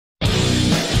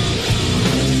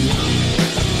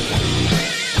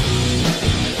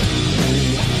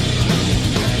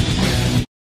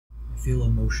feel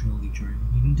emotionally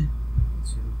drained.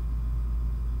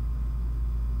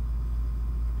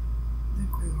 I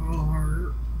think we all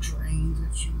are drained.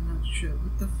 That's not shit.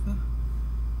 What the fuck?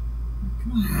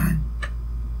 Come on.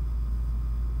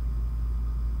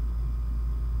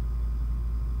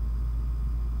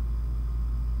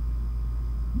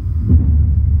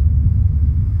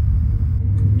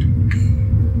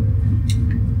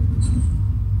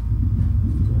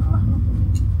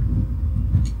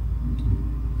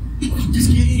 This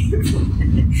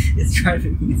game is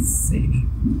driving me insane.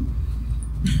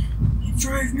 It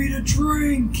drives me to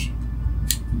drink.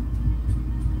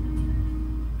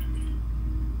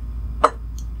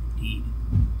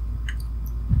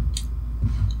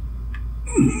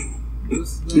 This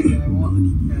is the thing I want.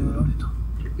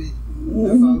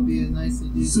 That would be a nicely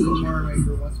decent Mario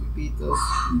Maker once we beat this.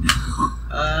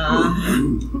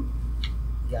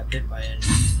 Got bit by an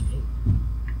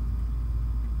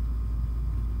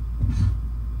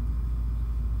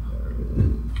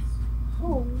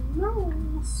Oh no!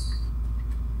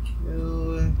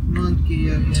 Kill a monkey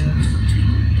again.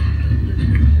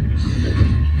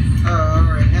 Oh,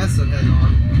 alright, has the head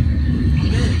on.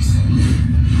 It is.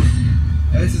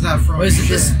 This is not from. Wait, is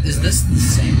this the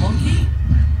same monkey?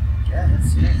 Yeah,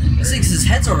 that's it. I think his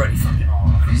head's already fucking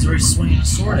off. He's already swinging a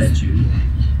sword at you.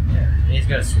 Yeah, he's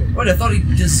got a sword. Wait, I thought he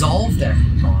dissolved after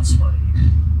the boss fight.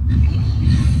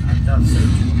 I thought so too.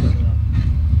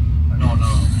 No.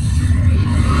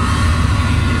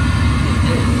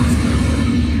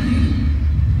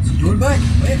 Is he doing back? Oh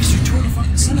yeah, because you tore the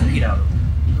fucking centipede out of him.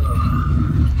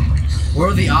 What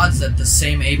are the odds that the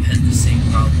same ape has the same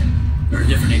problem? Or a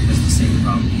different ape has the same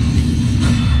problem?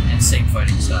 And same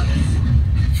fighting style?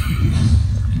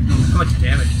 How much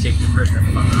damage you take the first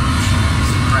fucking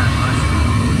crap, huh?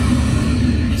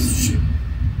 This shit.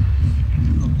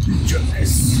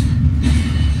 Goodness.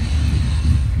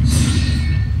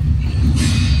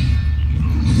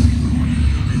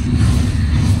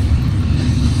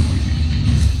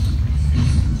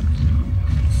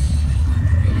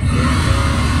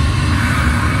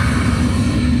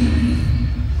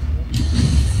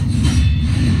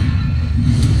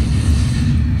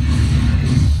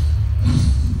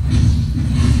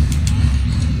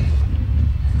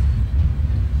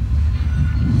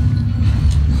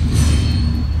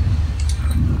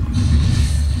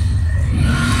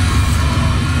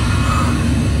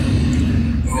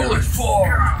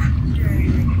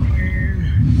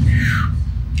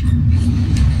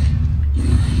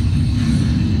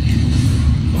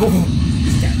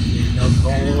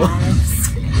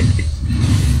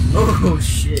 Oh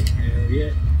shit, hell yeah.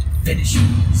 Finish him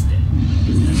instead.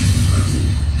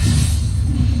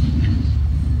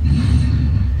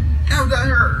 Ow, that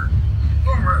hurt.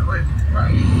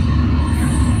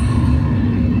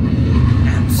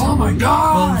 Oh my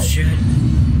god! Bullshit. Oh,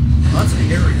 that's a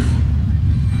harrier.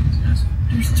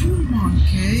 There's two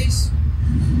monkeys.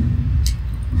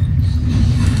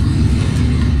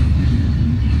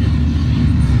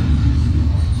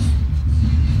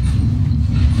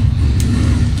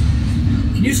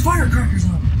 Use firecrackers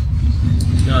on him.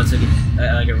 No, it's like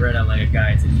I read on like a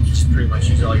guide that you just pretty much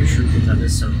use all your shurikens on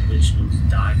this son of a bitch and you'll just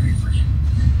die pretty much.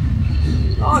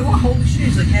 Oh, well, holy shit,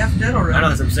 he's like half dead already. I know,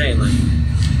 that's what I'm saying, like,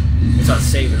 it's not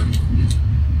saving him.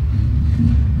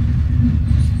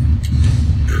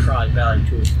 Probably value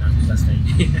to it, not the best thing.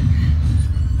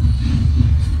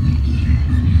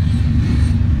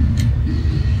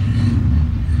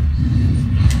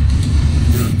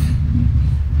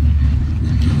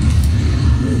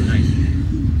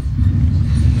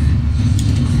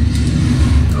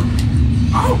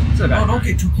 Oh, don't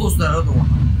get too close to that other one.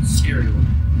 It's a scary one.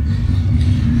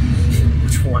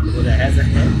 Which one? The one that has a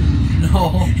head?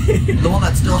 No, the one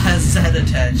that still has his head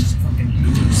attached. It's fucking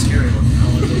scary looking.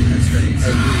 Oh, that's right.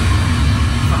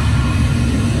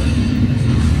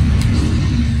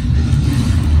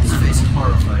 His face is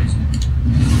horrified.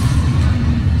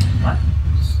 What?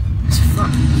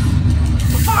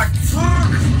 Fuck.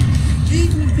 Fuck!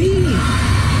 Leave me be!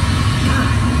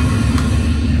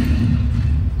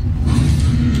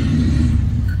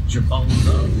 Your bones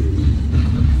up.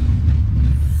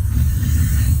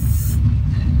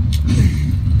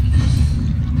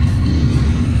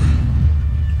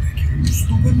 You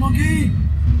stupid monkey!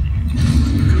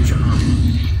 Good job.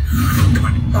 Come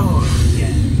on. Oh,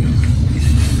 yeah.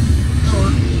 Oh,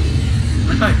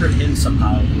 I thought I heard him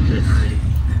somehow a little bit already.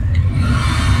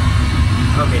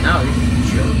 Okay, now he can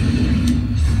chill.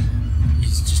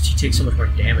 He takes so much more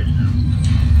damage now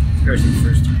compared to the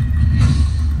first time.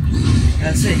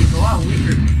 I'd say he's a lot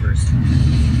weaker than the first time.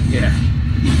 Yeah.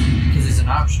 Because he's an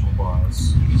optional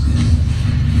boss.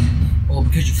 Well,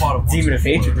 because you fought him once Demon of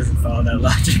before. Hatred doesn't follow that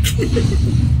logic.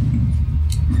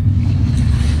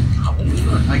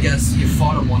 I guess you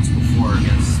fought him once before. I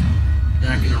guess they're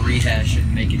not gonna rehash it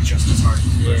and make it just as hard as the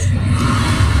first one.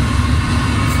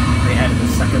 They added the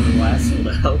second to last soul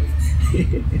to help.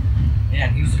 Yeah,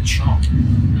 he was a chump.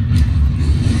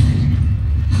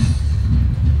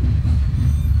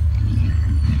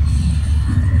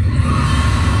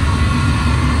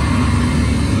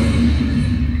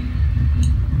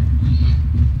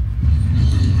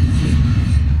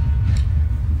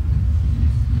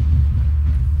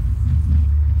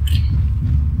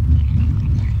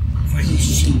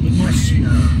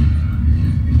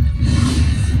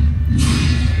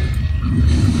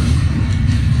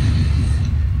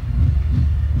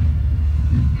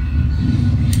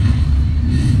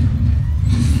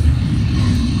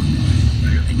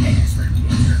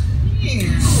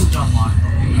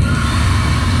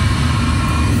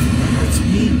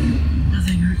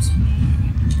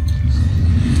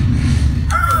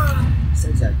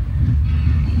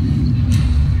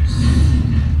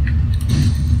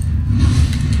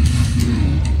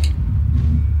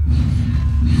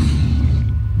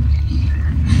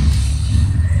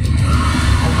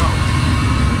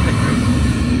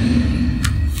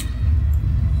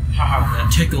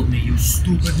 Tickled me, you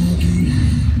stupid monkey.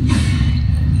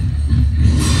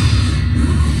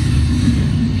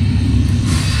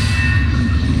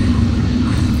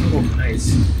 Oh, nice.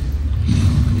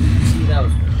 See, that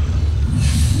was good.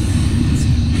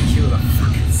 Kill the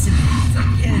fucking centipedes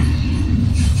again.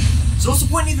 So what's the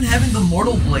point in even having the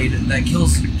mortal blade that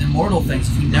kills immortal things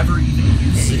if we never even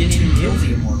use He it didn't to even kill use the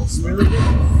it. immortal stuff? Really did.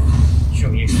 Show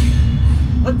me.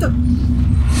 What the?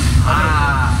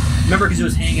 Ah. Remember, because it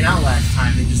was hanging out last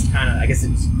time, they just kind of, I guess it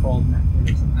just crawled back in or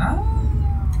something. Ah.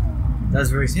 That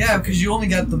was very specific. Yeah, because you only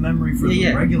got the memory for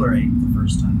Yeah, the regular 8 the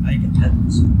first time. Now you get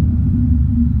Ted's.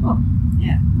 Oh.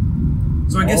 Yeah.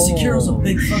 So I guess Sekiro's a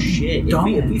big fucking shit.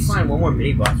 dumbass. If we find one more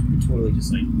mini boss, we could totally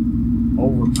just like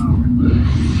overpower it.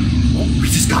 Oh, we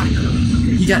just got it.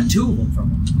 He got 2 of them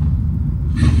from him.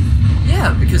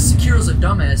 Yeah, because Sekiro's a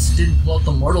dumbass, didn't pull out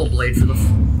the mortal blade for the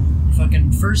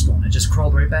fucking first one. It just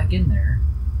crawled right back in there.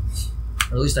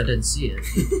 Or at least I didn't see it.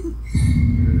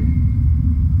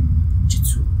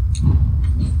 Jitsu.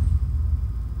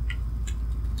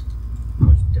 How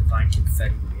much divine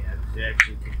confetti do we have? We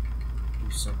actually could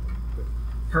do something.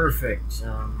 Perfect.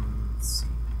 Let's see.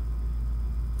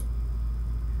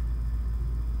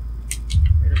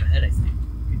 Right up ahead, I think.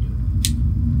 We could do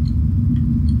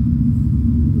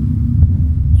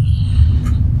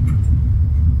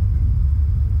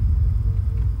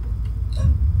it.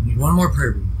 Need one more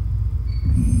prayer bead.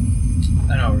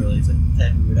 I know, really. It's like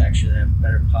then we would actually have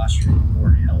better posture and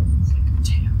more health. It's like,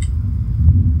 damn.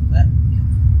 That.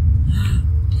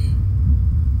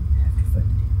 Have to fight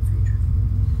the demon Phaedra.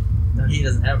 No, he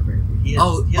doesn't have a prayer bead. He has,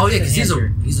 Oh yeah, because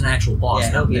he's an actual boss,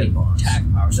 yeah, not a he'll mini get boss. attack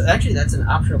power. So actually, that's an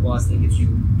optional boss that gives you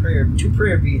 2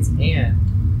 prayer beads and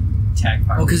attack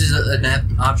power. Oh, because he's an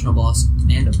optional boss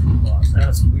and a mini boss.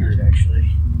 That's weird,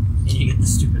 actually. And you get the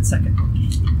stupid second monkey.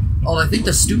 Oh, I think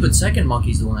the stupid second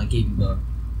monkey's the one I gave you the.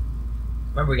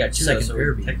 Remember, we got 2, Second so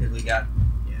prayer we bead. technically got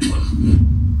 2. So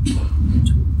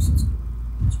that's good.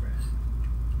 That's rad.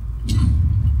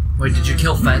 Wait, did you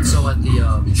kill Fenso at the?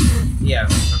 Yeah,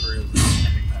 remember it was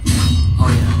epic battle. Oh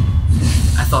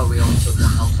yeah. I thought we only took 1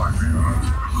 health bar.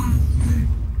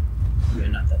 Yeah,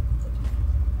 not that.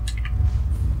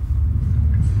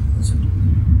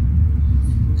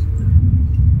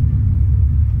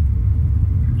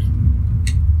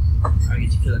 I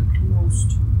get to kill it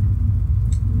most.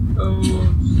 Oh.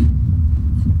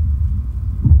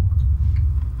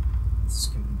 This is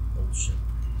gonna be bullshit.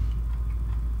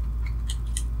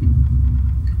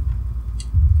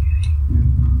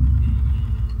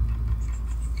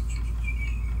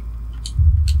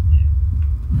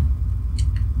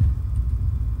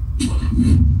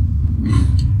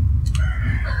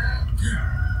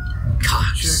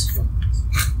 Gosh.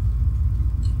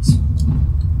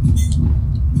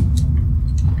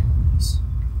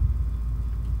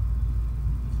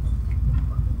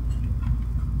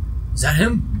 Is that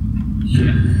him?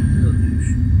 Yeah.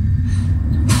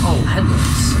 Oh,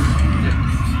 headlights.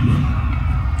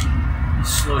 He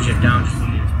slows you down just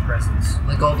looking at his presence.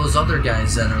 Like all those other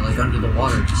guys that are like under the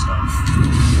water and stuff.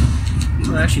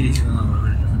 Well, actually, these are the only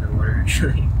ones that are underwater,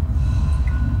 actually.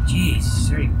 Jeez, he's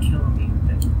already killing me with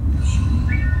that shit.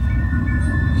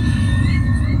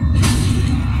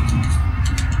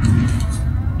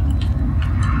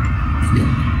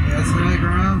 Yeah, that's the high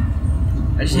ground.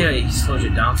 I just hate how he slows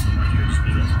it down so much for just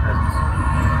being in his presence.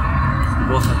 We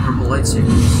both have purple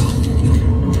lightsabers.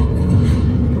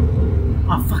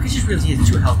 Oh fuck, I just realized he has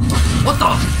 2 health points. What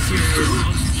the? Seriously?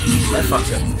 That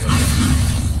fucked up.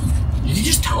 Did he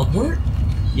just teleport?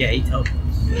 Yeah, he teleports.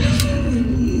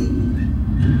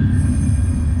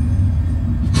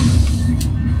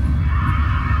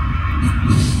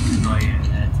 Oh yeah,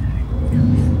 that attack.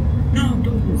 No,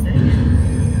 don't use that.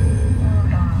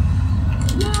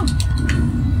 No.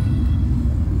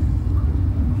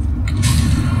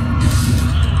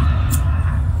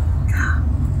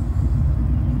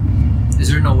 Is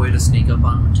there no way to sneak up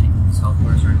on him and take his health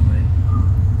bars right away?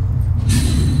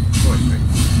 Of course, right?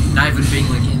 Not even being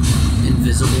like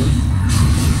invisible.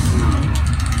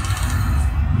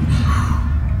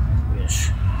 Wish.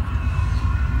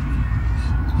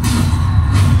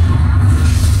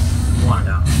 One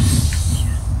down.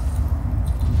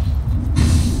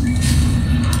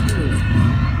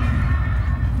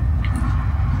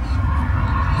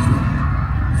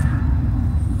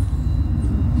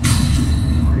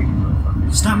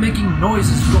 Stop making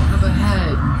noises, you don't have a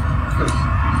head.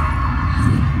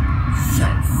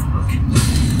 Fat fuck.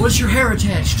 What's your hair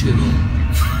attached to?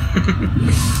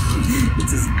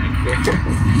 It's his neck hair.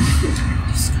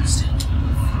 Disgusting.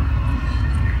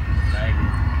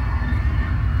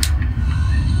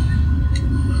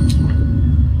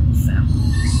 Fat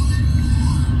ones.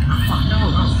 Oh, fuck, no.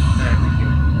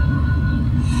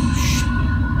 Shit.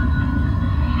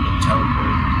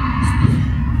 Teleport.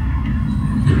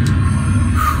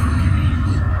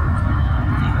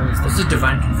 What's the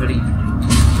divine confetti?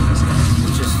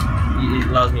 It's just, it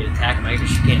allows me to attack him. I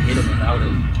guess you can't hit him without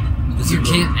it. Because you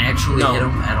can't actually hit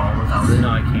him at all without it. No,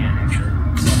 I can't actually.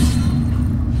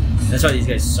 That's why these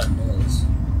guys suck balls.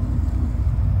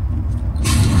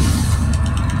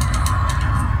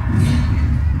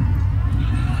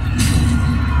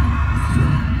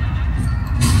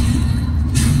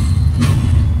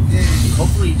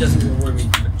 Hopefully he doesn't reward me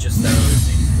with just that other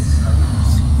thing.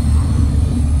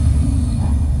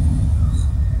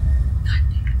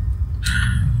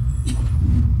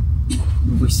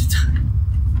 Waste of time.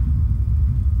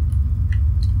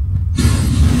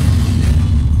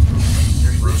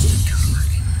 Roasted cock.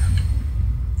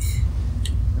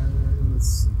 Let's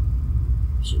see.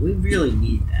 Shit, we really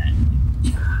need that.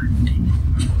 God dang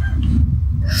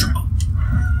it. Shut up.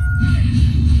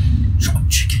 Shut up,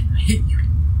 chicken. I hate you.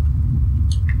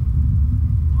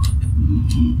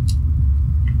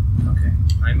 Okay,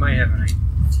 I might have an idea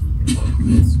about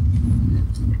this.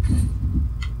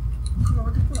 Oh,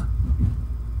 what the fuck?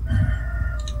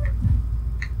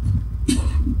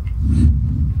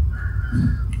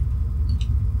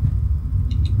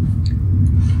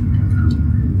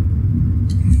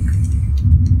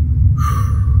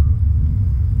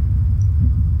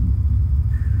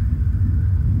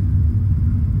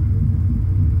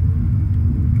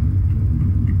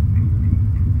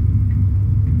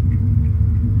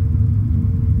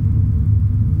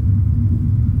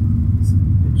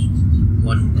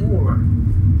 One more.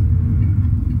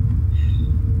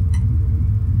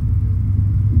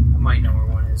 I might know where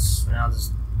one is, and I'll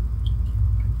just.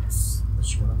 I guess.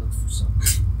 Unless you want to look for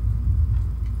something.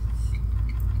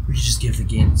 We could just give the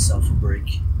game itself a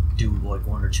break. Do like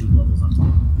 1 or 2 levels on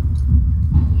top.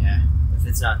 Yeah. If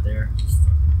it's not there, just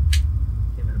fucking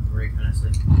give it a break,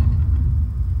 honestly.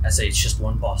 I say it's just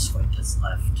one boss fight that's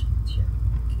left. Yeah.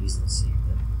 You can easily see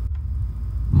that.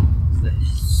 The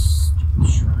stupid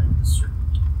shrine of the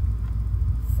serpent.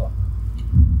 Fuck.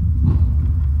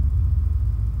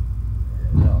 Yeah,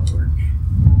 that'll work.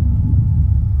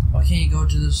 Why can't you go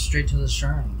to the straight to the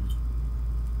shrine?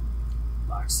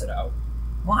 Locks it out.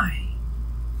 Why?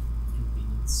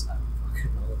 Convenience. I don't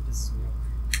fucking know what this is.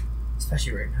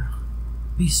 Especially right now.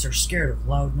 Beasts are scared of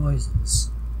loud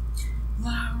noises.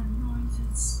 Loud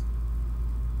noises.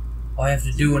 All you have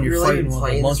to do when you're fighting one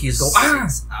of the monkeys go, ah!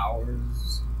 6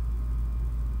 hours.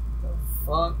 The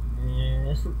fuck,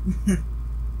 man.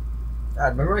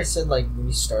 God, remember I said like when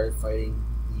we started fighting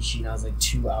Ishii and I was like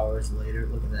 2 hours later?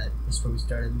 Look at that. That's when we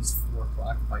started at least 4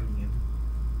 o'clock fighting him.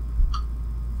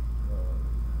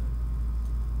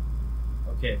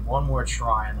 Okay, one more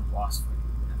try on the boss fight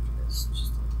after this.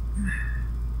 Just like,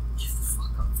 give the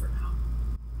fuck up for now.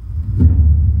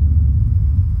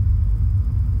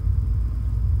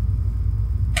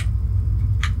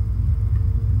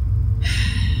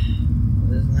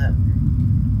 What isn't that?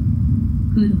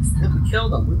 黒 Look, さん we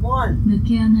killed him. We won. 抜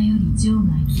け穴より場外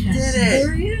にいらっしゃ Did る it.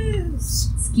 There he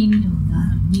is. 月見楼が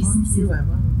あるミステ You, I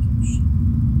don't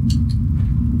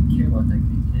care about that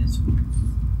game. It is.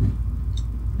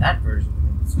 That version of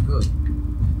it is good.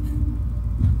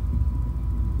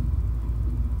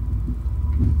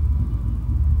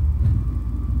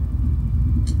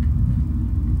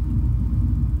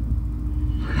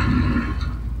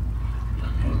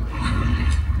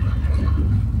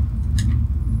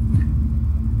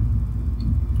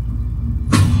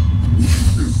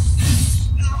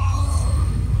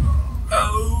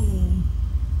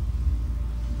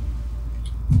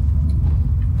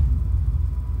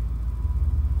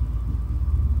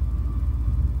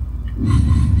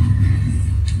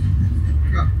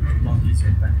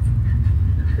 because they're back.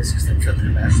 This is because they killed their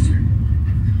master.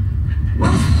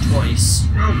 Twice.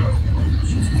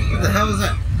 What the hell is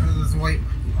that? Oh, this white.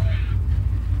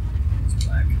 It's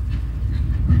black.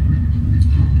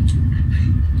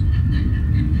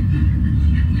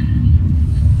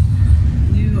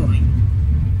 Ew.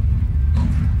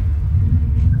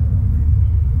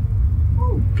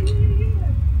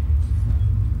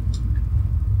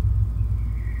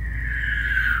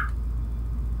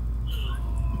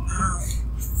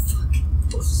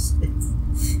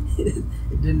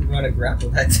 It didn't run a grapple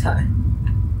that time.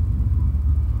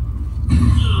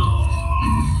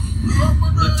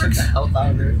 It took the health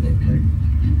out of their thing.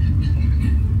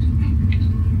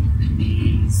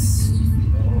 Please.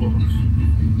 Oh.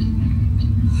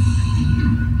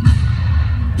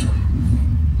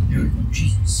 Here we go.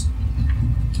 Jesus.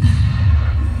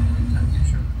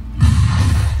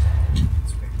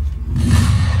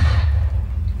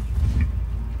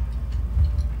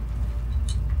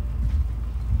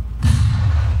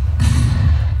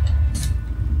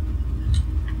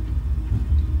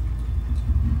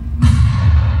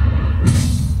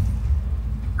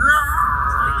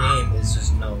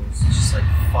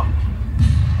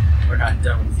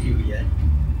 Done with you yet.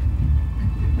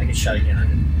 I get shot again.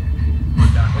 We're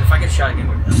done. If I get shot again,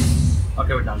 we're done.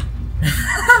 Okay, we're done.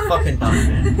 Fucking done,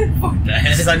 man. Fuck that.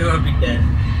 Because I knew I would be dead.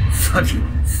 Fuck it.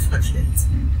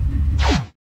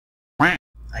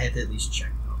 I had to at least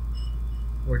check though.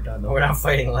 We're done though. We're not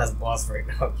fighting the last boss right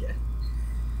now yet.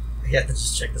 I have to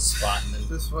just check the spot and then.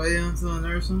 This way until an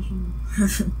air session?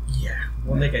 Yeah.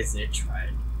 One that guy said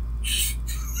tried.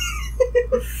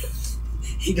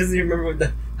 He doesn't even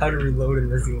remember how to reload in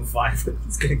Resident Evil 5.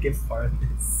 He's gonna get far in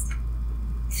this.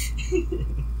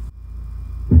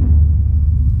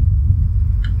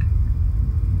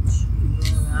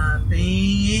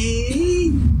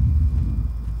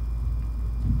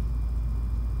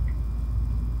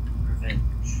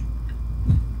 Revenge.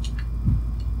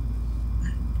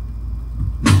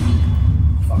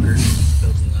 Fucker.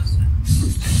 Built it last time.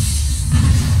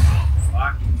 Oh,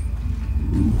 fuck.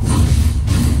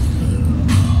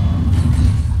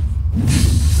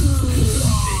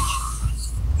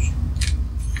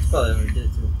 Probably already did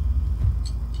it too.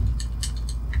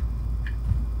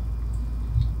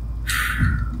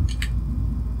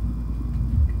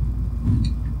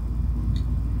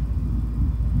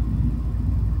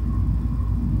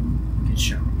 Good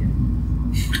shot again.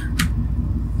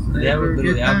 Yeah, I'll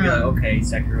be like, okay,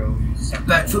 Sekiro.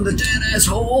 Back from the dead,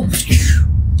 asshole!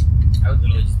 I would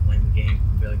literally just blame the game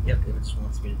and be like, yep, it just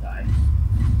wants me to die.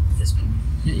 This game.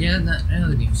 Yeah, I know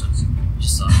the game sucks. It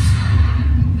just sucks.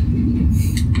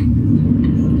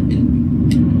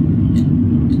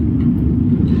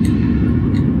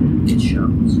 It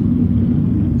shows.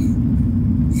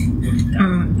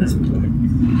 Down at this point.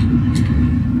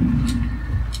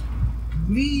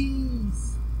 Please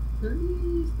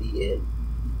be it.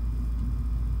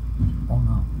 Oh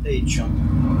no. Hey, chunk.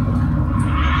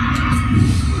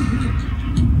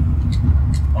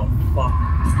 Oh fuck.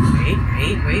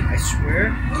 Wait, I swear.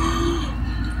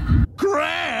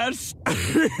 Grass! Oh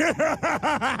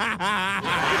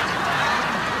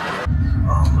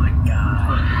my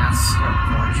god.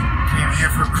 Came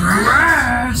here for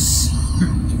grass!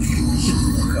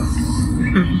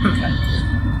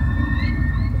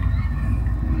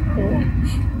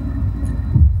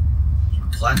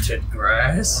 Planted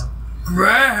grass?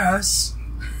 Grass!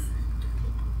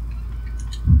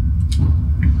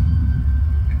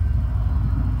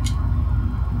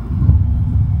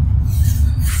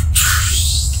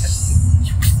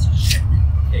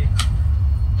 Okay.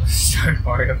 Let's start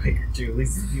Mario Maker 2, at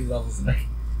least a few levels and I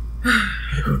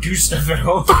can go do stuff at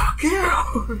home. Fuck you!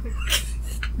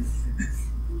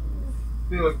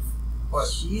 What?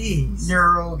 Jeez.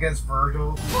 Nero against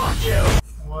Virgil. Fuck you!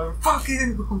 What? Fuck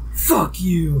you! Fuck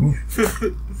you!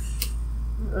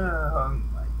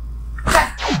 I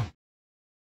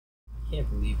can't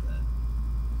believe that.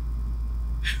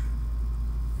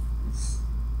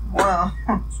 Wow.